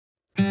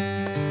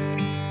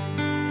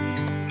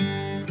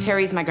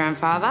Terry's my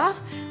grandfather.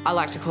 I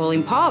like to call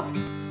him Pop.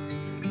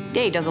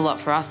 Yeah, he does a lot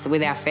for us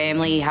with our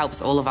family. He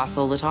helps all of us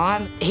all the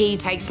time. He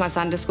takes my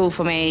son to school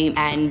for me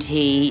and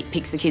he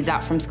picks the kids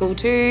up from school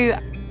too.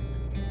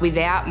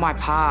 Without my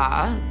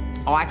pa,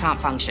 I can't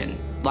function.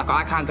 Like,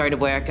 I can't go to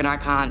work and I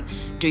can't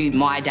do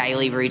my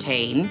daily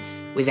routine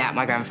without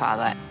my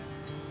grandfather.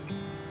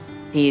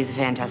 He is a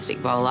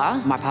fantastic bowler.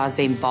 My pa's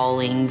been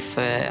bowling for,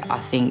 I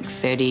think,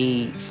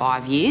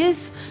 35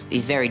 years.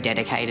 He's very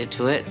dedicated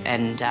to it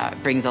and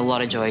brings a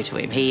lot of joy to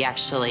him. He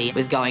actually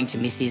was going to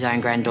miss his own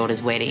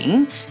granddaughter's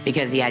wedding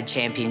because he had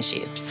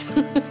championships.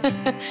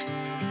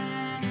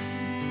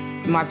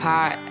 My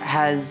pa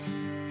has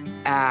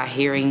a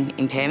hearing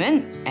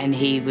impairment and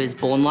he was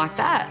born like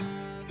that.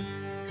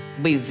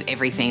 With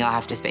everything, I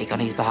have to speak on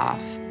his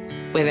behalf.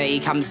 Whether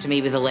he comes to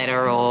me with a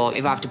letter or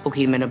if I have to book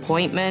him an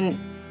appointment.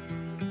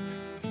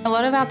 A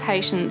lot of our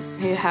patients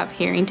who have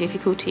hearing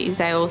difficulties,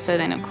 they also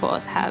then, of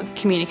course, have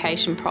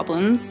communication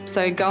problems.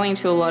 So going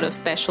to a lot of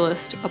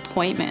specialist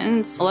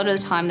appointments, a lot of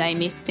the time they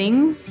miss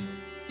things.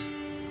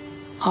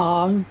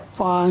 I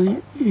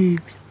find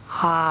it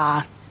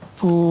hard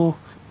for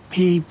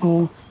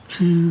people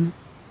to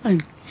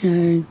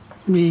accept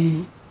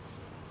me.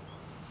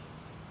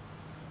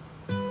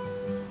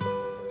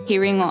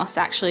 Hearing loss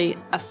actually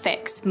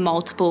affects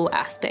multiple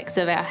aspects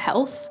of our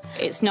health.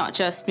 It's not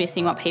just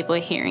missing what people are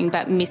hearing,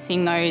 but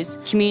missing those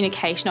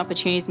communication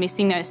opportunities,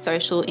 missing those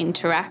social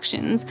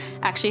interactions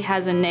actually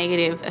has a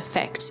negative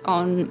effect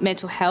on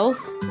mental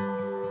health.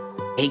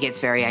 He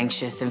gets very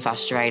anxious and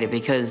frustrated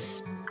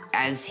because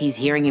as he's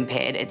hearing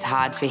impaired, it's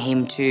hard for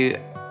him to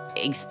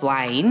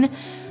explain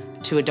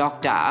to a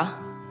doctor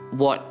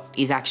what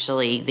is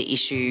actually the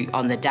issue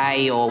on the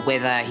day or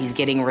whether he's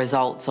getting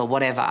results or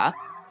whatever.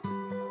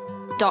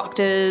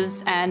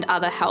 Doctors and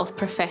other health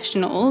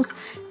professionals,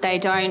 they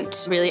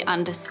don't really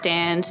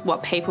understand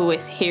what people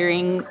with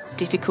hearing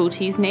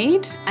difficulties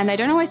need, and they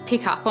don't always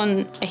pick up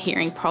on a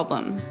hearing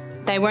problem.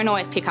 They won't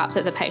always pick up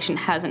that the patient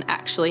hasn't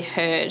actually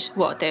heard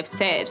what they've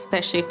said,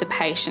 especially if the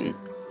patient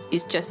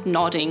is just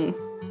nodding.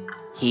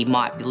 He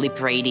might be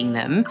lip reading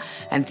them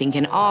and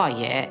thinking, oh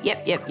yeah,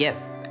 yep,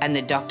 and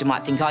the doctor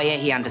might think, oh yeah,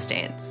 he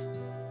understands.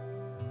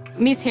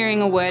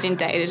 Mishearing a word in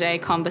day-to-day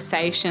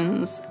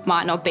conversations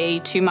might not be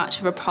too much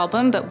of a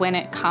problem, but when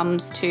it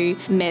comes to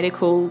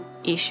medical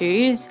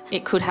issues,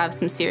 it could have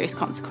some serious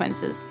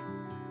consequences.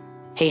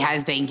 He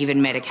has been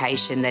given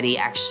medication that he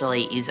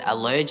actually is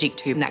allergic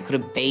to, and that could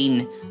have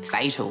been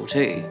fatal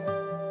too.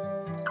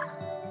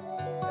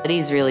 It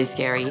is really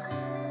scary.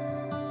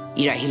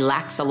 You know, he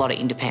lacks a lot of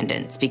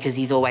independence because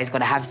he's always got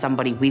to have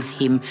somebody with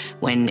him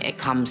when it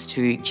comes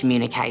to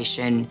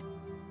communication.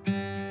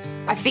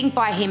 I think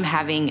by him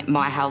having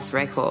my health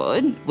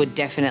record would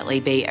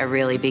definitely be a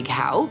really big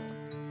help.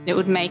 It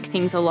would make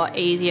things a lot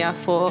easier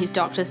for his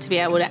doctors to be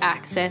able to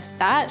access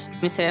that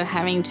instead of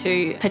having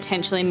to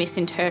potentially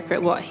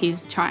misinterpret what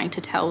he's trying to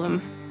tell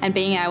them. And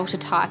being able to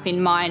type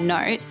in my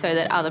notes so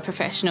that other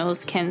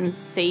professionals can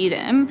see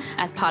them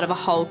as part of a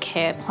whole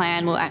care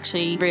plan will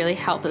actually really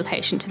help the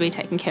patient to be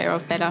taken care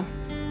of better.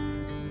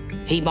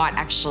 He might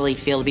actually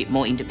feel a bit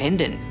more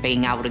independent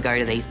being able to go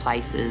to these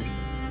places.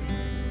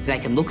 They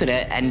can look at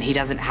it and he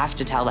doesn't have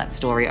to tell that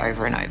story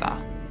over and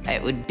over.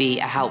 It would be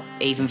a help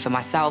even for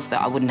myself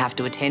that I wouldn't have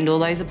to attend all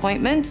those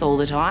appointments all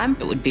the time.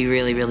 It would be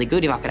really, really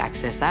good if I could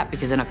access that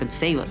because then I could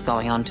see what's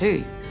going on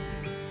too.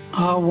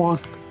 I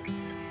want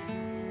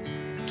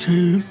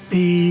to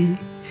be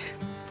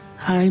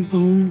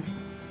able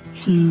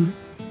to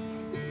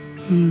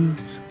use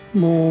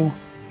more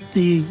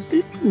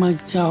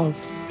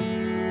myself.